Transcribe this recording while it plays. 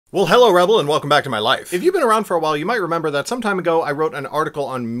Well, hello, Rebel, and welcome back to my life. If you've been around for a while, you might remember that some time ago I wrote an article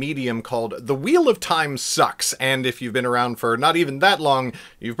on Medium called The Wheel of Time Sucks, and if you've been around for not even that long,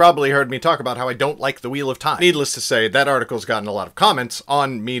 you've probably heard me talk about how I don't like The Wheel of Time. Needless to say, that article's gotten a lot of comments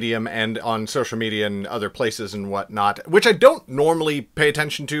on Medium and on social media and other places and whatnot, which I don't normally pay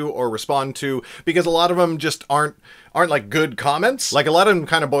attention to or respond to, because a lot of them just aren't like good comments. Like, a lot of them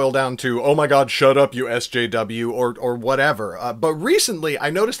kind of boil down to, oh my god, shut up, you SJW, or whatever. But recently, I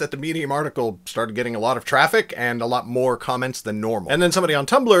noticed that the Medium article started getting a lot of traffic and a lot more comments than normal. And then somebody on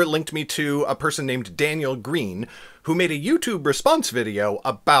Tumblr linked me to a person named Daniel Greene, who made a YouTube response video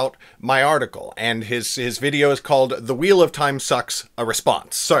about my article. And his video is called The Wheel of Time Sucks, a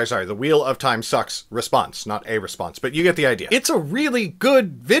Response. Sorry, The Wheel of Time Sucks Response, not a response, but you get the idea. It's a really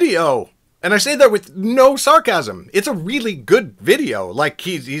good video. And I say that with no sarcasm. It's a really good video. Like,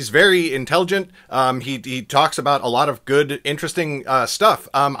 he's very intelligent. He talks about a lot of good, interesting stuff.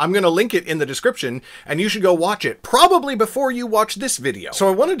 I'm gonna link it in the description, and you should go watch it, probably before you watch this video. So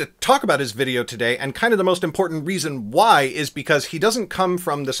I wanted to talk about his video today, and kind of the most important reason why is because he doesn't come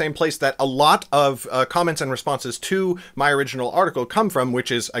from the same place that a lot of comments and responses to my original article come from,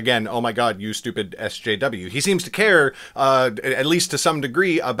 which is, again, oh my god, you stupid SJW. He seems to care, at least to some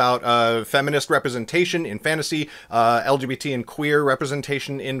degree, about feminist representation in fantasy, LGBT and queer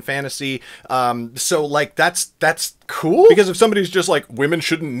representation in fantasy. So, like, that's cool, because if somebody's just like, women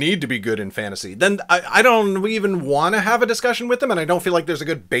shouldn't need to be good in fantasy, then I don't even want to have a discussion with them, and I don't feel like there's a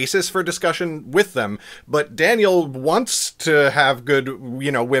good basis for discussion with them. But Daniel wants to have good,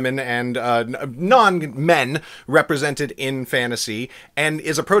 you know, women and non-men represented in fantasy, and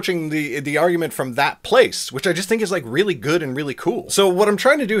is approaching the argument from that place, which I just think is, like, really good and really cool. So what I'm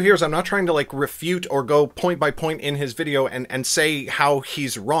trying to do here is I'm not trying to, like, refute or go point by point in his video and say how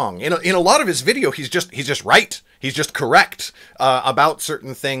he's wrong. In a lot of his video, he's just right. He's just correct about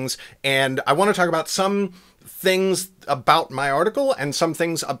certain things, and I want to talk about some things about my article and some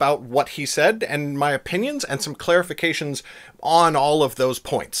things about what he said and my opinions and some clarifications on all of those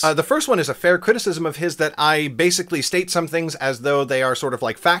points. The first one is a fair criticism of his that I basically state some things as though they are sort of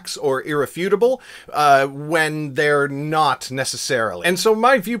like facts or irrefutable when they're not necessarily. And so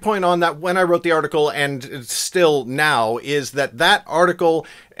my viewpoint on that when I wrote the article and still now is that that article,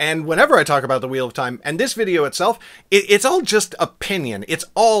 and whenever I talk about the Wheel of Time and this video itself, it's all just opinion. It's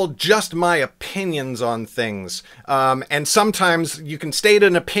all just my opinions on things. And sometimes you can state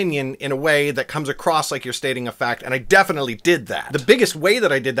an opinion in a way that comes across like you're stating a fact, and I definitely did that. The biggest way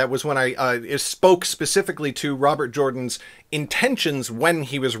that I did that was when I spoke specifically to Robert Jordan's intentions when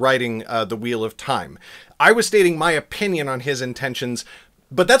he was writing The Wheel of Time. I was stating my opinion on his intentions,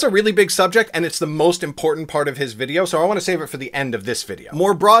 but that's a really big subject, and it's the most important part of his video, so I want to save it for the end of this video.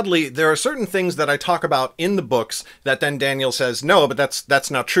 More broadly, there are certain things that I talk about in the books that then Daniel says, no, but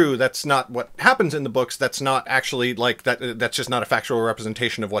that's not true. That's not what happens in the books. That's not actually, like, that's just not a factual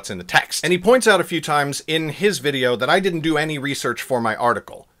representation of what's in the text. And he points out a few times in his video that I didn't do any research for my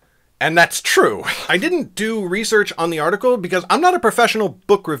article. And that's true. I didn't do research on the article because I'm not a professional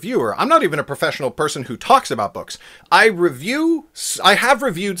book reviewer. I'm not even a professional person who talks about books. I have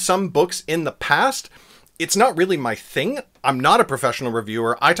reviewed some books in the past. It's not really my thing. I'm not a professional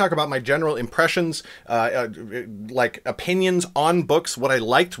reviewer. I talk about my general impressions, like opinions on books, what I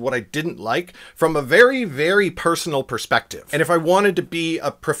liked, what I didn't like, from a very, very personal perspective. And if I wanted to be a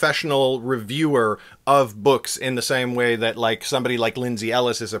professional reviewer of books in the same way that, like, somebody like Lindsay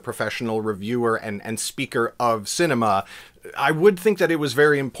Ellis is a professional reviewer and speaker of cinema, I would think that it was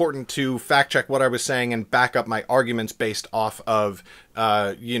very important to fact check what I was saying and back up my arguments based off of,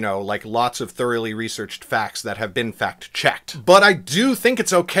 you know, like, lots of thoroughly researched facts that have been fact checked. But I do think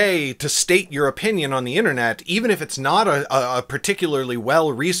it's okay to state your opinion on the internet, even if it's not a particularly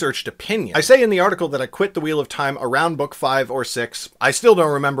well-researched opinion. I say in the article that I quit The Wheel of Time around book 5 or 6. I still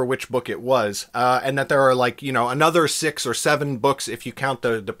don't remember which book it was. And that there are, like, you know, another 6 or 7 books if you count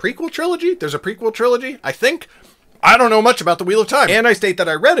the prequel trilogy. There's a prequel trilogy, I think. I don't know much about The Wheel of Time. And I state that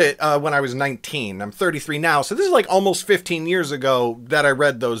I read it when I was 19. I'm 33 now, so this is like almost 15 years ago that I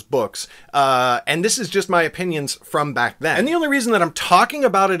read those books. And this is just my opinions from back then. And the only reason that I'm talking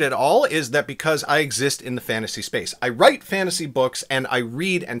about it at all is that because I exist in the fantasy space. I write fantasy books, and I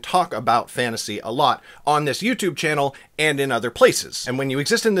read and talk about fantasy a lot on this YouTube channel and in other places. And when you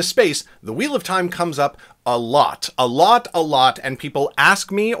exist in this space, The Wheel of Time comes up a lot, and people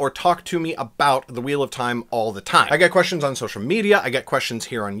ask me or talk to me about the Wheel of Time all the time. I get questions on social media, I get questions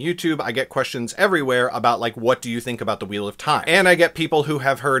here on YouTube, I get questions everywhere about, like, what do you think about the Wheel of Time? And I get people who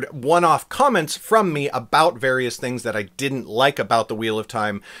have heard one-off comments from me about various things that I didn't like about the Wheel of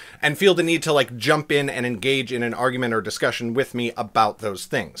Time and feel the need to, like, jump in and engage in an argument or discussion with me about those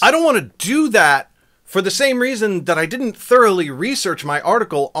things. I don't want to do that for the same reason that I didn't thoroughly research my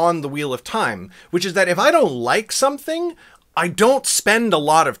article on the Wheel of Time, which is that if I don't like something, I don't spend a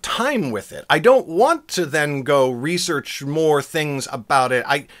lot of time with it. I don't want to then go research more things about it.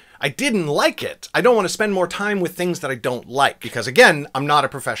 I didn't like it. I don't want to spend more time with things that I don't like because, again, I'm not a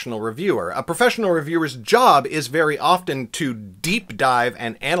professional reviewer. A professional reviewer's job is very often to deep dive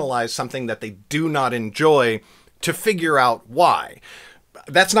and analyze something that they do not enjoy to figure out why.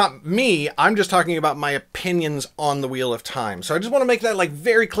 That's not me. I'm just talking about my opinions on the Wheel of Time. So I just want to make that, like,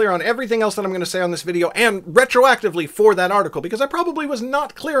 very clear on everything else that I'm going to say on this video and retroactively for that article, because I probably was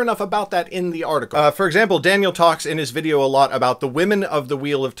not clear enough about that in the article. For example, Daniel talks in his video a lot about the women of the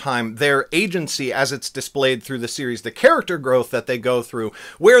Wheel of Time, their agency as it's displayed through the series, the character growth that they go through,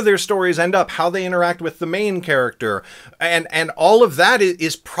 where their stories end up, how they interact with the main character, and all of that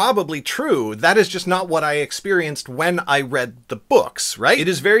is probably true. That is just not what I experienced when I read the books, right? It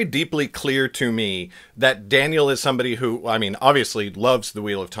is very deeply clear to me that Daniel is somebody who, I mean, obviously loves the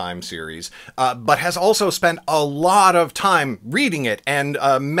Wheel of Time series, but has also spent a lot of time reading it and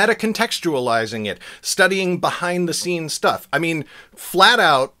meta-contextualizing it, studying behind-the-scenes stuff. I mean, flat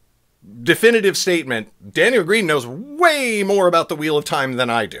out, definitive statement, Daniel Greene knows way more about the Wheel of Time than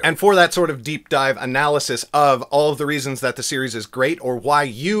I do. And for that sort of deep dive analysis of all of the reasons that the series is great or why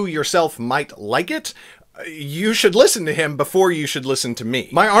you yourself might like it, you should listen to him before you should listen to me.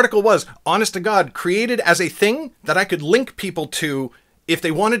 My article was, honest to God, created as a thing that I could link people to if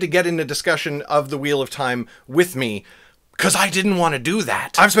they wanted to get in a discussion of the Wheel of Time with me, because I didn't want to do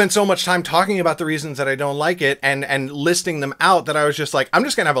that. I've spent so much time talking about the reasons that I don't like it and listing them out that I was just like, I'm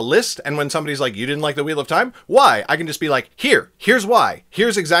just gonna have a list, and when somebody's like, you didn't like the Wheel of Time? Why? I can just be like, here's why.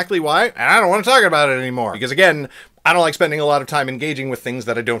 Here's exactly why, and I don't want to talk about it anymore. Because again, I don't like spending a lot of time engaging with things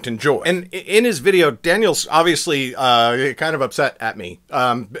that I don't enjoy. And in his video, Daniel's obviously kind of upset at me.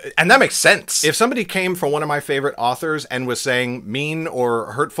 And that makes sense. If somebody came from one of my favorite authors and was saying mean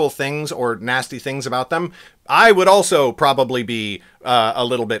or hurtful things or nasty things about them, I would also probably be a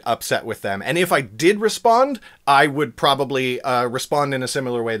little bit upset with them. And if I did respond, I would probably respond in a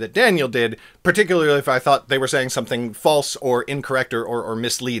similar way that Daniel did, particularly if I thought they were saying something false or incorrect or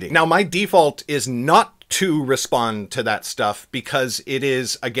misleading. Now, my default is not to respond to that stuff because it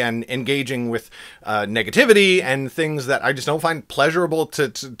is, again, engaging with negativity and things that I just don't find pleasurable to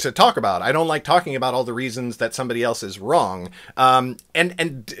talk about. I don't like talking about all the reasons that somebody else is wrong.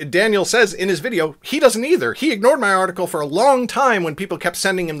 And Daniel says in his video, he doesn't either. He ignored my article for a long time when people kept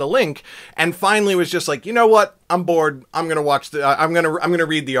sending him the link, and finally was just like, you know what? I'm bored. I'm gonna watch the. I'm gonna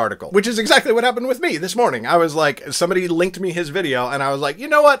read the article, which is exactly what happened with me this morning. I was like, somebody linked me his video, and I was like, you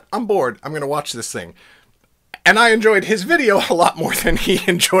know what? I'm bored. I'm gonna watch this thing. And I enjoyed his video a lot more than he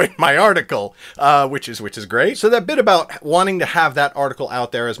enjoyed my article, which is great. So that bit about wanting to have that article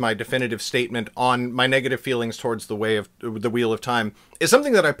out there as my definitive statement on my negative feelings towards the Wheel of Time is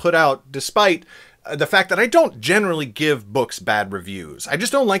something that I put out despite the fact that I don't generally give books bad reviews. I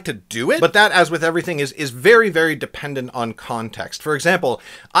just don't like to do it. But that, as with everything, is very, very dependent on context. For example,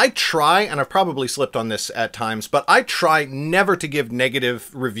 I try, and I've probably slipped on this at times, but I try never to give negative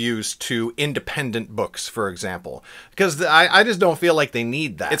reviews to independent books, for example, because I just don't feel like they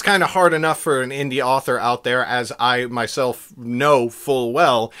need that. It's kind of hard enough for an indie author out there, as I myself know full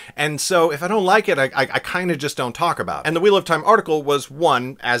well, and so if I don't like it, I kind of just don't talk about it. And the Wheel of Time article was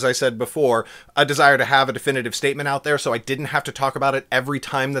one, as I said before, a desire to have a definitive statement out there so I didn't have to talk about it every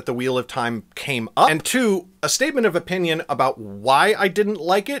time that the Wheel of Time came up. And two, a statement of opinion about why I didn't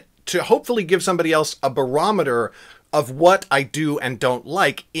like it to hopefully give somebody else a barometer of what I do and don't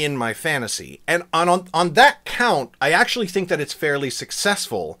like in my fantasy. And on that count, I actually think that it's fairly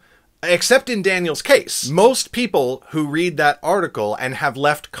successful. Except in Daniel's case. Most people who read that article and have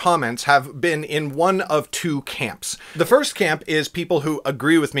left comments have been in one of two camps. The first camp is people who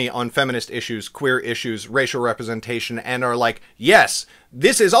agree with me on feminist issues, queer issues, racial representation, and are like, yes,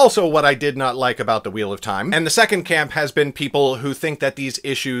 this is also what I did not like about the Wheel of Time. And the second camp has been people who think that these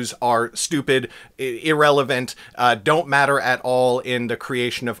issues are stupid, irrelevant, don't matter at all in the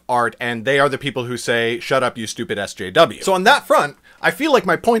creation of art, and they are the people who say, shut up, you stupid SJW. So on that front, I feel like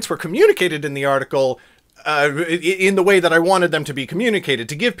my points were communicated in the article in the way that I wanted them to be communicated,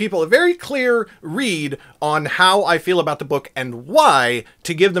 to give people a very clear read on how I feel about the book and why,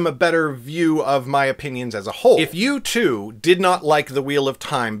 to give them a better view of my opinions as a whole. If you too did not like The Wheel of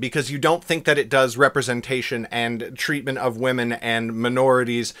Time because you don't think that it does representation and treatment of women and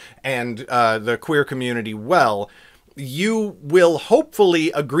minorities and the queer community well, you will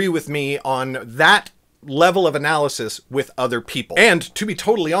hopefully agree with me on that level of analysis with other people. And to be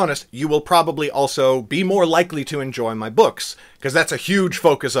totally honest, you will probably also be more likely to enjoy my books, because that's a huge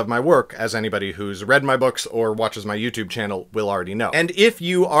focus of my work, as anybody who's read my books or watches my YouTube channel will already know. And if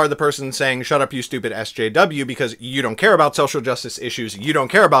you are the person saying, shut up you stupid SJW, because you don't care about social justice issues, you don't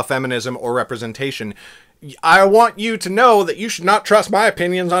care about feminism or representation, I want you to know that you should not trust my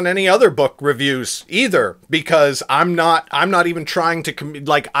opinions on any other book reviews either, because I'm not even trying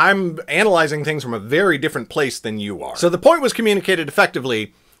to, I'm analyzing things from a very different place than you are. So the point was communicated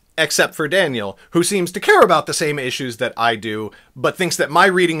effectively, except for Daniel, who seems to care about the same issues that I do, but thinks that my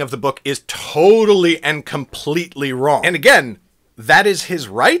reading of the book is totally and completely wrong. And again, that is his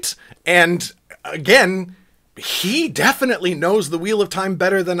right, and again, he definitely knows The Wheel of Time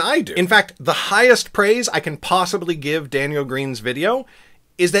better than I do. In fact, the highest praise I can possibly give Daniel Greene's video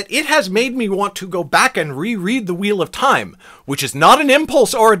is that it has made me want to go back and reread The Wheel of Time, which is not an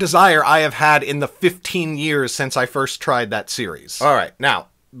impulse or a desire I have had in the 15 years since I first tried that series. All right, now,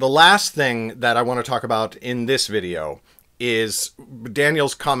 the last thing that I want to talk about in this video is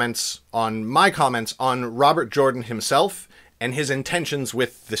Daniel's comments on my comments on Robert Jordan himself and his intentions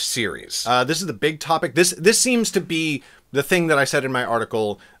with the series. This is the big topic. This seems to be the thing that I said in my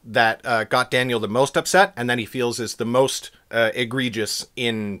article that got Daniel the most upset and that he feels is the most egregious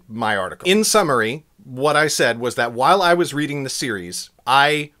in my article. In summary, what I said was that while I was reading the series,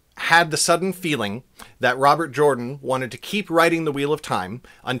 I had the sudden feeling that Robert Jordan wanted to keep writing The Wheel of Time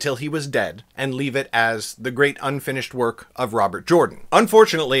until he was dead and leave it as the great unfinished work of Robert Jordan.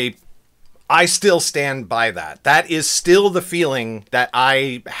 Unfortunately, I still stand by that. That is still the feeling that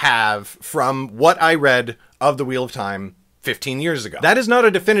I have from what I read of The Wheel of Time 15 years ago. That is not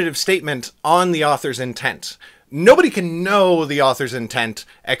a definitive statement on the author's intent. Nobody can know the author's intent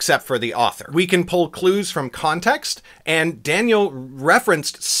except for the author. We can pull clues from context, and Daniel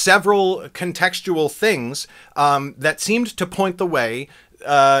referenced several contextual things that seemed to point the way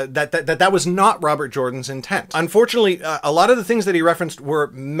that was not Robert Jordan's intent. Unfortunately, a lot of the things that he referenced were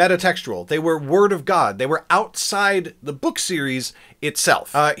metatextual. They were word of God. They were outside the book series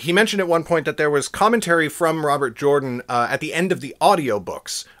itself. He mentioned at one point that there was commentary from Robert Jordan at the end of the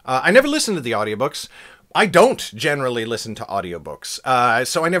audiobooks. I never listened to the audiobooks. I don't generally listen to audiobooks,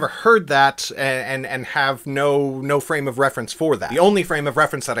 so I never heard that and have no frame of reference for that. The only frame of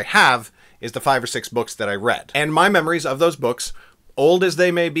reference that I have is the 5 or 6 books that I read. And my memories of those books, old as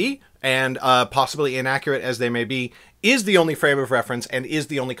they may be, and possibly inaccurate as they may be, is the only frame of reference and is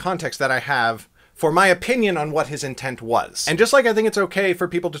the only context that I have for my opinion on what his intent was. And just like I think it's okay for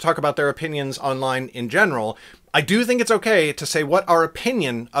people to talk about their opinions online in general, I do think it's okay to say what our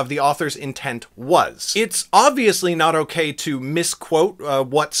opinion of the author's intent was. It's obviously not okay to misquote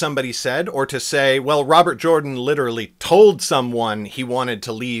what somebody said, or to say, well, Robert Jordan literally told someone he wanted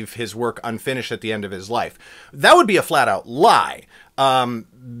to leave his work unfinished at the end of his life. That would be a flat-out lie.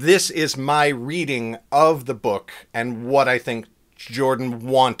 This is my reading of the book and what I think Jordan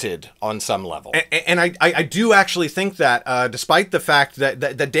wanted on some level. And I do actually think that, despite the fact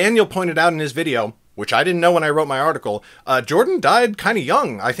that Daniel pointed out in his video, which I didn't know when I wrote my article, Jordan died kind of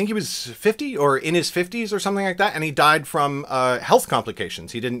young. I think he was 50 or in his 50s or something like that, and he died from health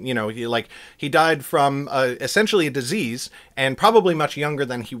complications. He didn't, he died from essentially a disease, and probably much younger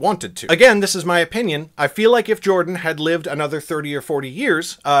than he wanted to. Again, this is my opinion. I feel like if Jordan had lived another 30 or 40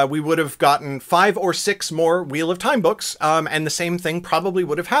 years, we would have gotten 5 or 6 more Wheel of Time books, and the same thing probably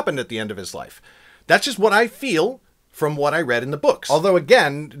would have happened at the end of his life. That's just what I feel from what I read in the books. Although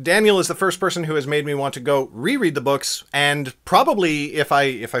again, Daniel is the first person who has made me want to go reread the books, and probably, if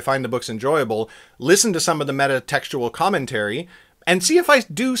I find the books enjoyable, listen to some of the metatextual commentary and see if I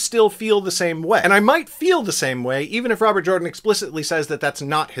do still feel the same way. And I might feel the same way, even if Robert Jordan explicitly says that that's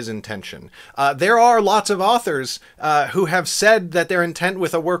not his intention. There are lots of authors who have said that their intent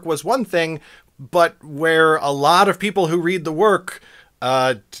with a work was one thing, but where a lot of people who read the work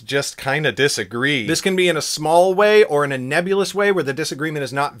just kind of disagree. This can be in a small way or in a nebulous way where the disagreement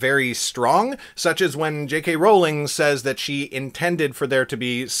is not very strong, such as when J.K. Rowling says that she intended for there to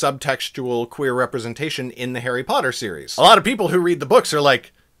be subtextual queer representation in the Harry Potter series. A lot of people who read the books are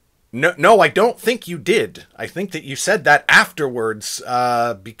like, no, I don't think you did. I think that you said that afterwards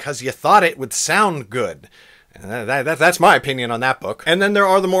because you thought it would sound good. That's my opinion on that book. And then there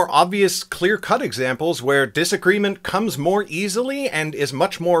are the more obvious, clear-cut examples where disagreement comes more easily and is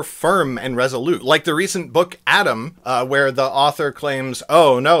much more firm and resolute. Like the recent book Adam, where the author claims,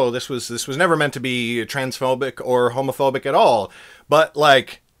 oh no, this was never meant to be transphobic or homophobic at all. But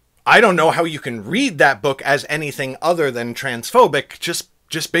like, I don't know how you can read that book as anything other than transphobic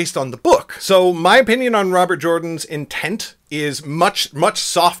just based on the book. So my opinion on Robert Jordan's intent is much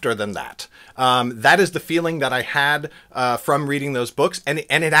softer than that. That is the feeling that I had from reading those books, and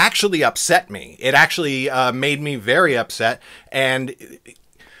it actually upset me. It actually made me very upset, and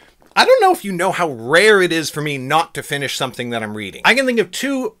I don't know if you know how rare it is for me not to finish something that I'm reading. I can think of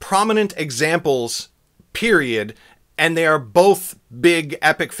two prominent examples, period, and they are both big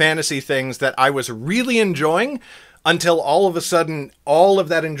epic fantasy things that I was really enjoying until all of a sudden all of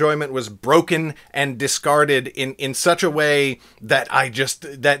that enjoyment was broken and discarded in such a way that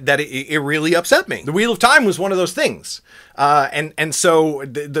it really upset me. The Wheel of Time was one of those things. And so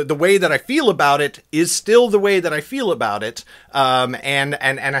the way that I feel about it is still the way that I feel about it. And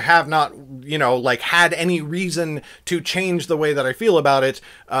I have not, you know, like had any reason to change the way that I feel about it,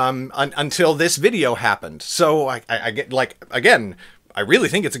 until this video happened. So I get, like, again, I really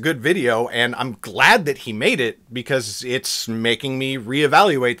think it's a good video, and I'm glad that he made it because it's making me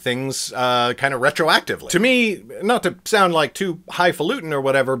reevaluate things kind of retroactively. To me, not to sound like too highfalutin or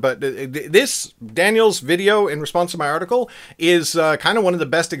whatever, but this, Daniel's video in response to my article, is kind of one of the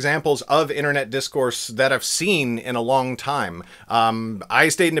best examples of internet discourse that I've seen in a long time. I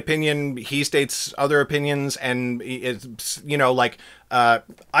state an opinion, he states other opinions, and it's, you know, like,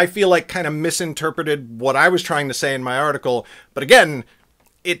 I feel like kind of misinterpreted what I was trying to say in my article, but again,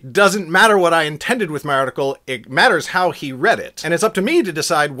 it doesn't matter what I intended with my article, it matters how he read it. And it's up to me to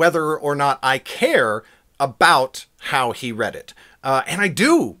decide whether or not I care about how he read it. And I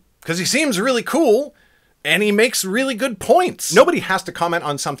do, because he seems really cool, and he makes really good points. Nobody has to comment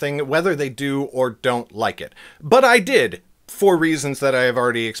on something whether they do or don't like it. But I did, for reasons that I have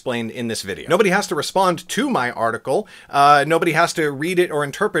already explained in this video. Nobody has to respond to my article. Nobody has to read it or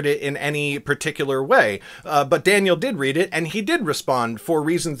interpret it in any particular way. But Daniel did read it, and he did respond for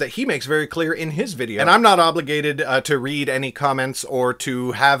reasons that he makes very clear in his video. And I'm not obligated to read any comments or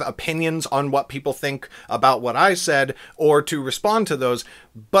to have opinions on what people think about what I said or to respond to those,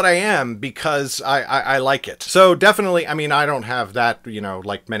 but I am, because I like it. So definitely, I mean, I don't have that, you know,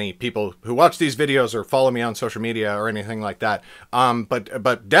 like many people who watch these videos or follow me on social media or anything like that.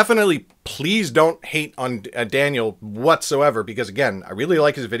 But definitely, please don't hate on Daniel whatsoever, because again, I really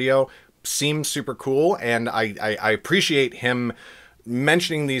like his video, seems super cool, and I appreciate him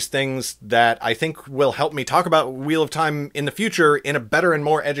mentioning these things that I think will help me talk about Wheel of Time in the future in a better and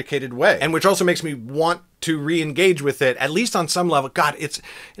more educated way, and which also makes me want to re-engage with it, at least on some level. God, it's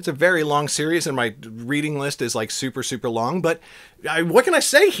a very long series, and my reading list is like super long, but what can I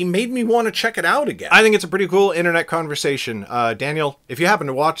say? He made me want to check it out again. I think it's a pretty cool internet conversation. Daniel, if you happen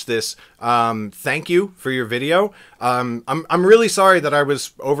to watch this, thank you for your video. I'm really sorry that I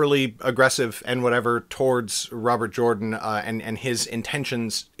was overly aggressive and whatever towards Robert Jordan and his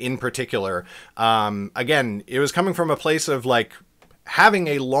intentions in particular. Again, it was coming from a place of like having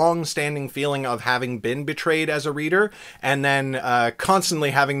a long-standing feeling of having been betrayed as a reader, and then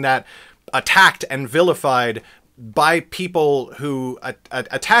constantly having that attacked and vilified by people who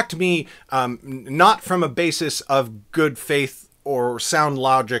attacked me, not from a basis of good faith or sound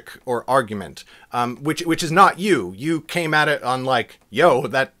logic or argument, which is not you. You came at it on like, yo,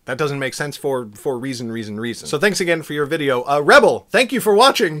 that doesn't make sense for reason. So thanks again for your video. Rebel, thank you for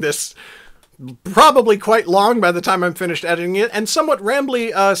watching this probably quite long by the time I'm finished editing it, and somewhat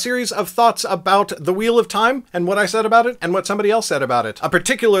rambly series of thoughts about the Wheel of Time and what I said about it and what somebody else said about it. A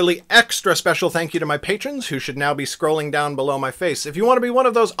particularly extra special thank you to my patrons, who should now be scrolling down below my face. If you want to be one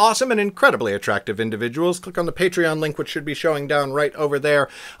of those awesome and incredibly attractive individuals, click on the Patreon link, which should be showing down right over there.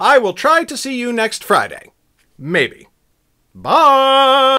 I will try to see you next Friday. Maybe. Bye!